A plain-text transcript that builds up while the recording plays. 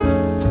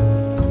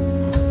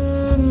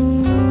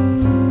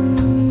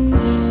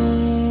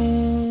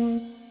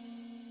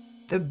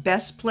The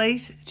best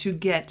place to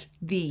get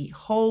the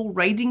whole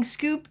writing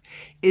scoop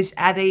is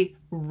at a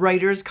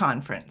writers'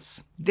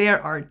 conference.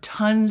 There are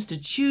tons to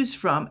choose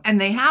from, and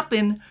they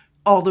happen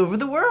all over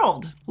the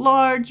world.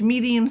 Large,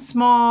 medium,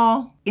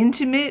 small,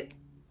 intimate,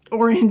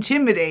 or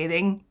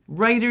intimidating.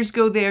 Writers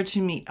go there to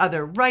meet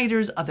other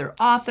writers, other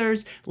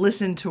authors,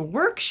 listen to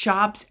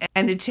workshops,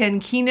 and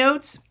attend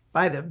keynotes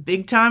by the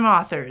big-time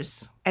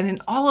authors. And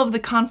in all of the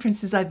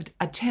conferences I've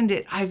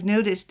attended, I've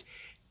noticed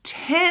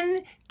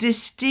 10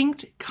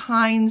 distinct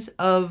kinds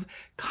of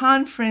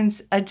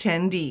conference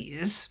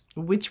attendees.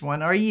 Which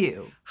one are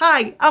you?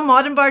 Hi, I'm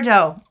Autumn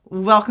Bardot.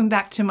 Welcome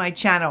back to my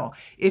channel.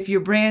 If you're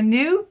brand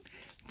new,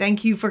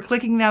 thank you for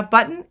clicking that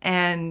button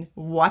and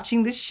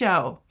watching this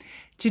show.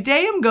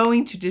 Today I'm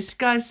going to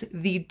discuss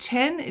the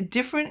 10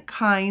 different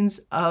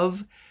kinds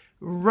of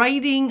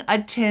writing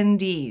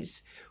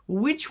attendees.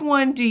 Which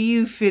one do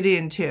you fit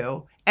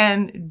into?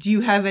 And do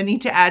you have any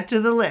to add to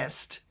the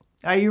list?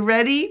 Are you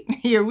ready?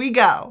 Here we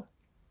go.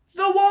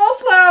 The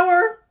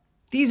wallflower.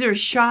 These are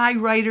shy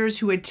writers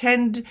who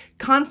attend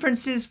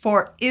conferences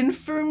for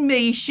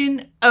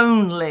information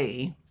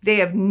only. They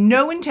have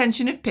no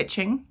intention of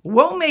pitching,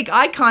 won't make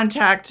eye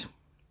contact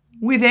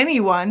with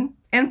anyone,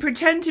 and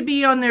pretend to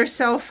be on their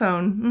cell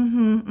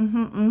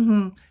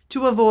phone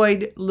to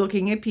avoid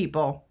looking at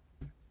people.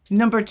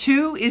 Number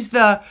 2 is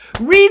the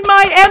Read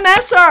My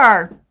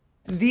MSR.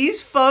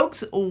 These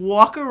folks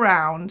walk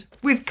around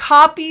with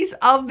copies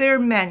of their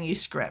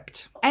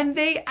manuscript, and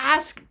they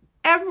ask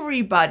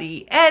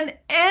everybody and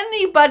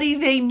anybody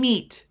they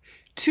meet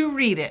to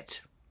read it.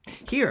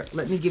 Here,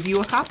 let me give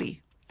you a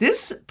copy.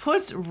 This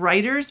puts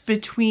writers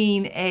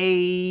between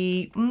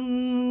a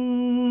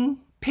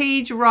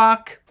page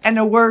rock and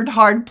a word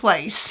hard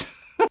place.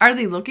 Are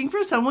they looking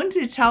for someone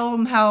to tell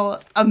them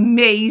how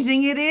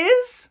amazing it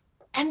is?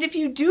 And if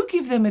you do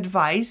give them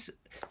advice,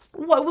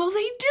 what will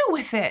they do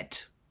with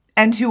it?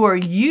 And who are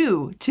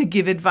you to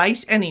give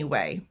advice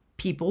anyway?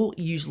 People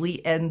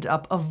usually end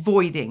up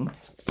avoiding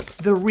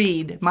the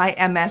Read My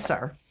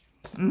MSR.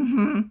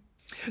 The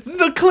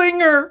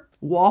clinger.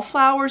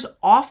 Wallflowers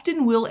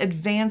often will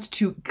advance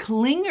to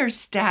clinger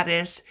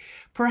status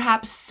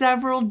perhaps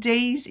several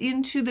days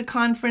into the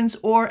conference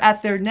or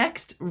at their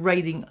next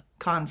writing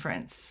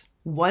conference.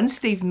 Once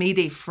they've made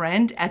a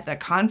friend at the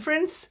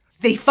conference,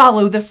 they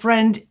follow the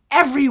friend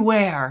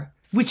everywhere.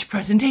 Which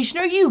presentation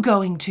are you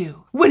going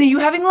to? When are you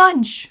having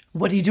lunch?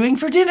 What are you doing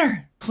for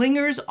dinner?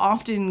 Clingers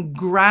often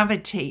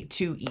gravitate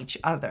to each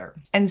other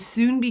and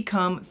soon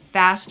become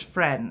fast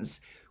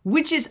friends,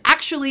 which is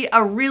actually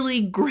a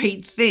really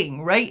great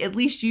thing, right? At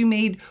least you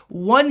made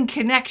one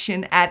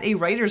connection at a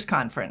writer's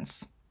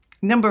conference.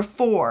 Number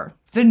 4,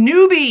 the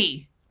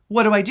newbie.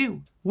 What do I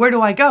do? Where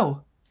do I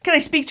go? Can I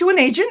speak to an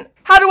agent?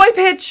 How do I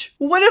pitch?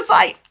 What if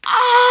I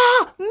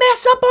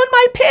mess up on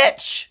my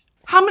pitch?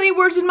 How many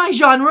words in my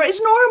genre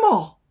is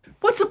normal?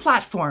 What's a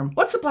platform?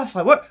 What's a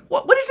platform?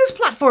 What is this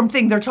platform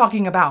thing they're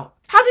talking about?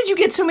 How did you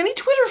get so many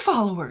Twitter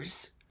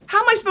followers? How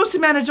am I supposed to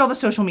manage all the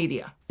social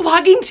media?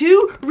 Blogging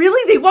too?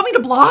 Really? They want me to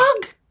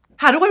blog?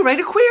 How do I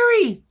write a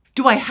query?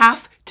 Do I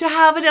have to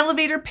have an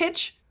elevator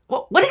pitch?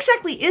 What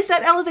exactly is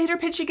that elevator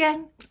pitch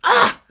again?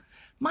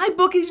 My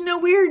book is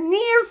nowhere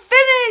near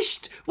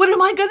finished. What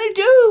am I gonna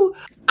do?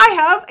 I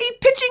have a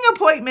pitching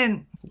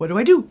appointment. What do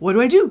I do? What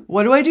do I do?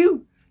 What do I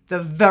do? The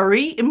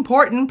very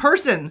important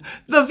person,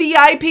 the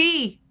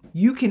VIP.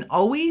 You can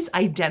always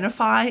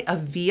identify a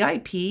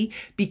VIP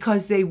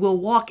because they will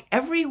walk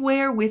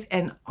everywhere with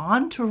an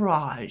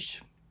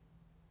entourage.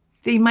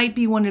 They might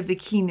be one of the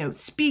keynote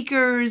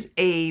speakers,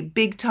 a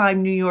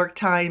big-time New York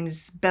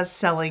Times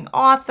best-selling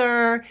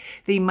author.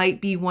 They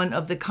might be one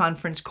of the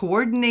conference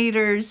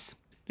coordinators.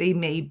 They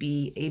may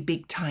be a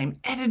big-time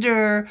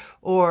editor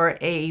or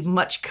a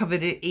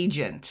much-coveted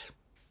agent.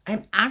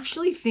 I'm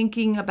actually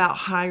thinking about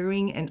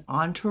hiring an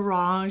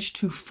entourage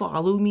to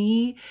follow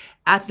me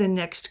at the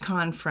next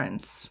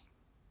conference.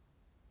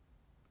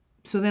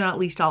 So then at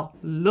least I'll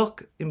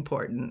look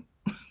important.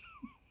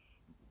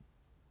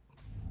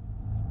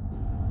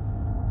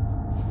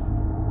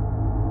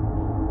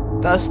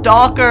 The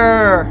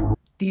stalker.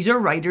 These are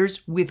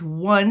writers with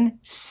one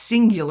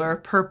singular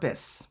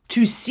purpose: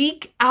 to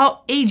seek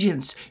out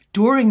agents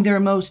during their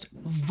most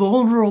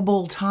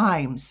vulnerable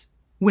times,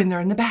 when they're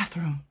in the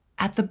bathroom,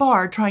 at the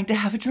bar trying to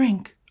have a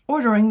drink,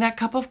 ordering that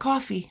cup of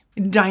coffee,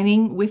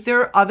 dining with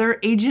their other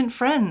agent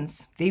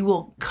friends. They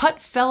will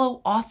cut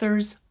fellow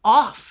authors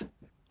off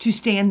to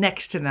stand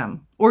next to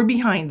them, or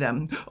behind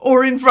them,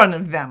 or in front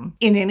of them,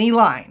 in any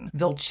line.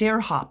 They'll chair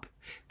hop,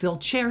 they'll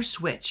chair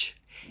switch,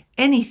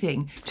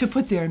 anything to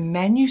put their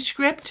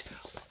manuscript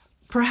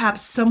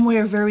perhaps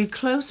somewhere very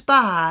close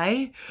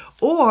by,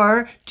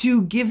 or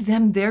to give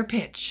them their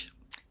pitch.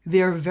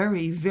 They're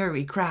very,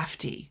 very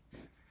crafty.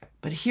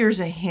 But here's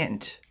a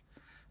hint.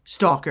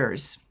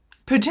 Stalkers,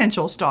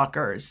 potential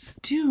stalkers,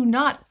 do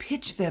not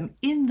pitch them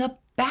in the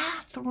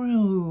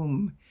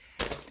bathroom.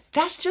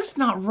 That's just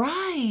not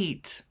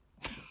right.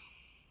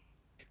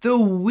 The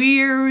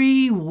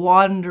weary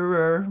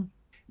wanderer.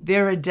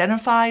 They're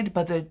identified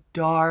by the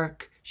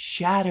dark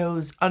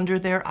shadows under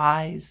their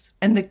eyes,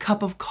 and the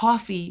cup of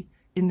coffee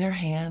in their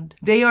hand.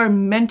 They are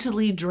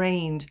mentally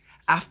drained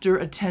after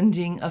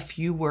attending a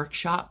few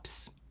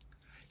workshops.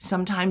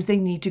 Sometimes they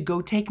need to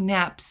go take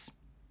naps.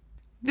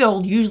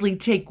 They'll usually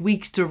take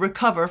weeks to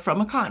recover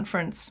from a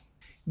conference.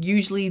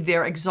 Usually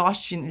their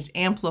exhaustion is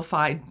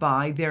amplified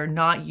by their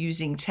not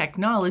using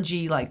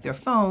technology like their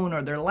phone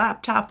or their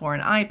laptop or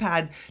an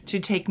iPad to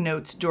take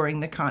notes during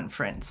the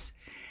conference.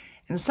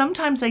 And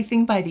sometimes I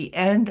think by the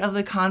end of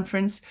the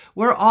conference,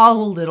 we're all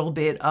a little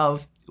bit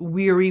of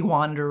weary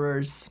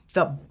wanderers.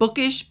 The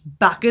bookish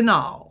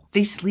bacchanal.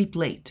 They sleep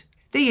late.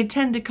 They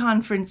attend a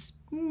conference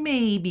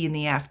maybe in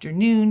the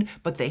afternoon,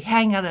 but they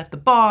hang out at the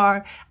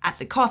bar, at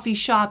the coffee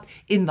shop,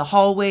 in the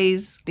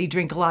hallways. They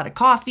drink a lot of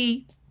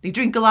coffee. They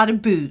drink a lot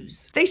of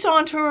booze. They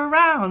saunter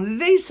around.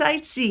 They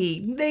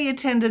sightsee. They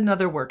attend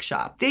another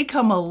workshop. They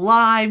come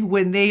alive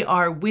when they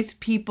are with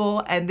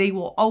people, and they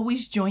will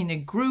always join a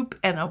group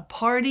and a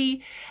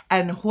party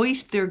and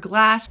hoist their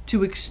glass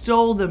to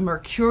extol the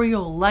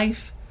mercurial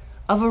life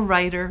of a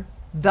writer,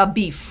 the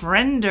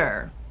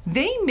befriender.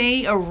 They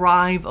may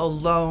arrive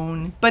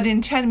alone, but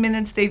in 10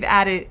 minutes they've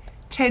added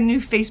 10 new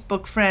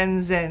Facebook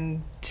friends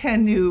and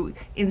 10 new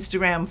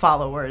Instagram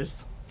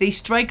followers. They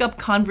strike up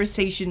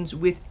conversations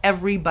with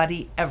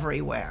everybody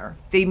everywhere.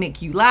 They make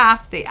you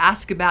laugh, they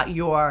ask about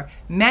your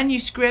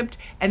manuscript,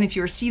 and if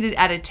you're seated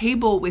at a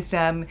table with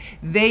them,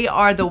 they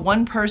are the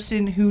one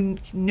person who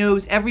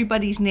knows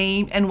everybody's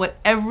name and what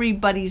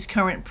everybody's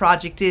current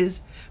project is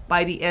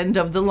by the end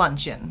of the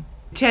luncheon.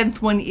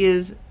 10th one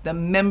is the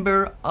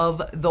member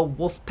of the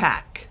wolf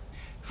pack.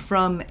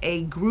 From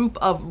a group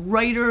of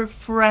writer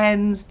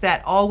friends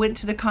that all went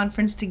to the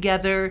conference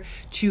together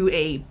to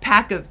a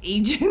pack of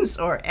agents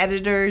or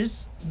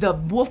editors. The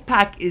wolf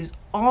pack is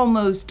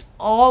almost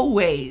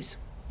always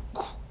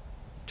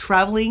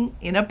traveling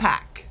in a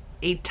pack,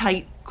 a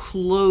tight,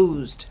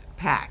 closed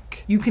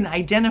pack. You can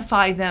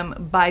identify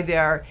them by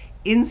their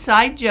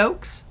inside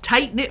jokes,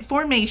 tight-knit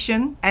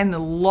formation,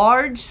 and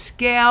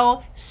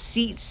large-scale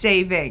seat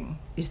saving.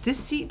 Is this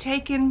seat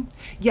taken?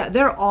 Yeah,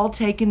 they're all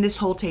taken. This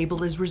whole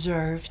table is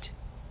reserved.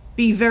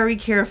 Be very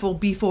careful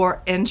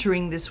before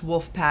entering this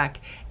wolf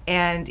pack.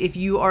 And if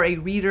you are a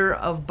reader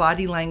of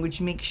body language,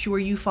 make sure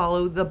you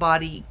follow the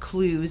body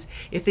clues.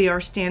 If they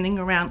are standing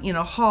around in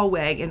a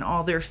hallway and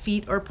all their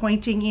feet are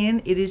pointing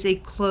in, it is a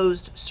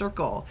closed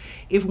circle.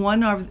 If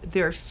one of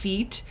their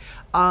feet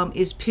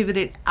is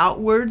pivoted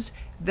outwards,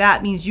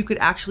 that means you could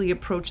actually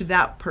approach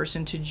that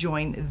person to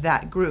join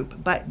that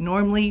group. But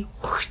normally,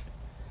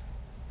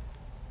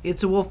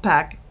 it's a wolf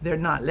pack. They're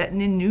not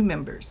letting in new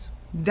members.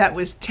 That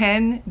was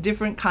 10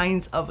 different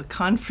kinds of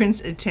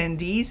conference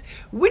attendees.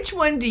 Which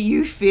one do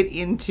you fit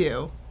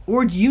into?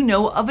 Or do you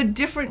know of a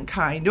different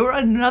kind or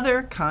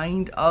another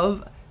kind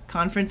of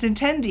conference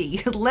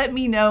attendee? Let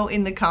me know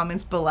in the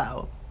comments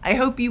below. I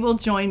hope you will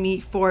join me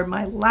for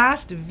my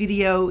last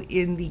video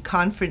in the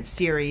conference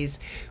series,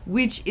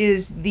 which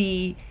is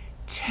the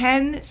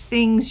 10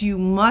 things you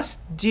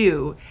must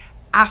do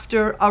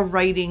after a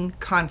writing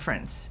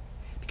conference.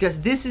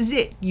 Because this is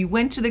it. You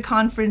went to the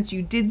conference,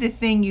 you did the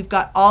thing, you've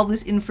got all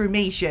this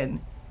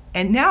information,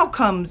 and now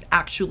comes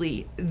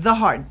actually the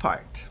hard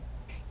part.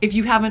 If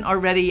you haven't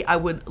already, I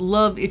would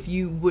love if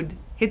you would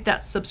hit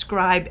that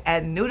subscribe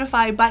and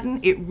notify button.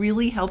 It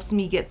really helps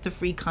me get the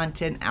free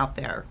content out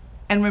there.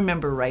 And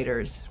remember,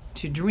 writers,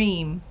 to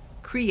dream,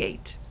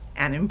 create,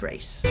 and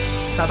embrace.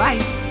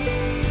 Bye-bye.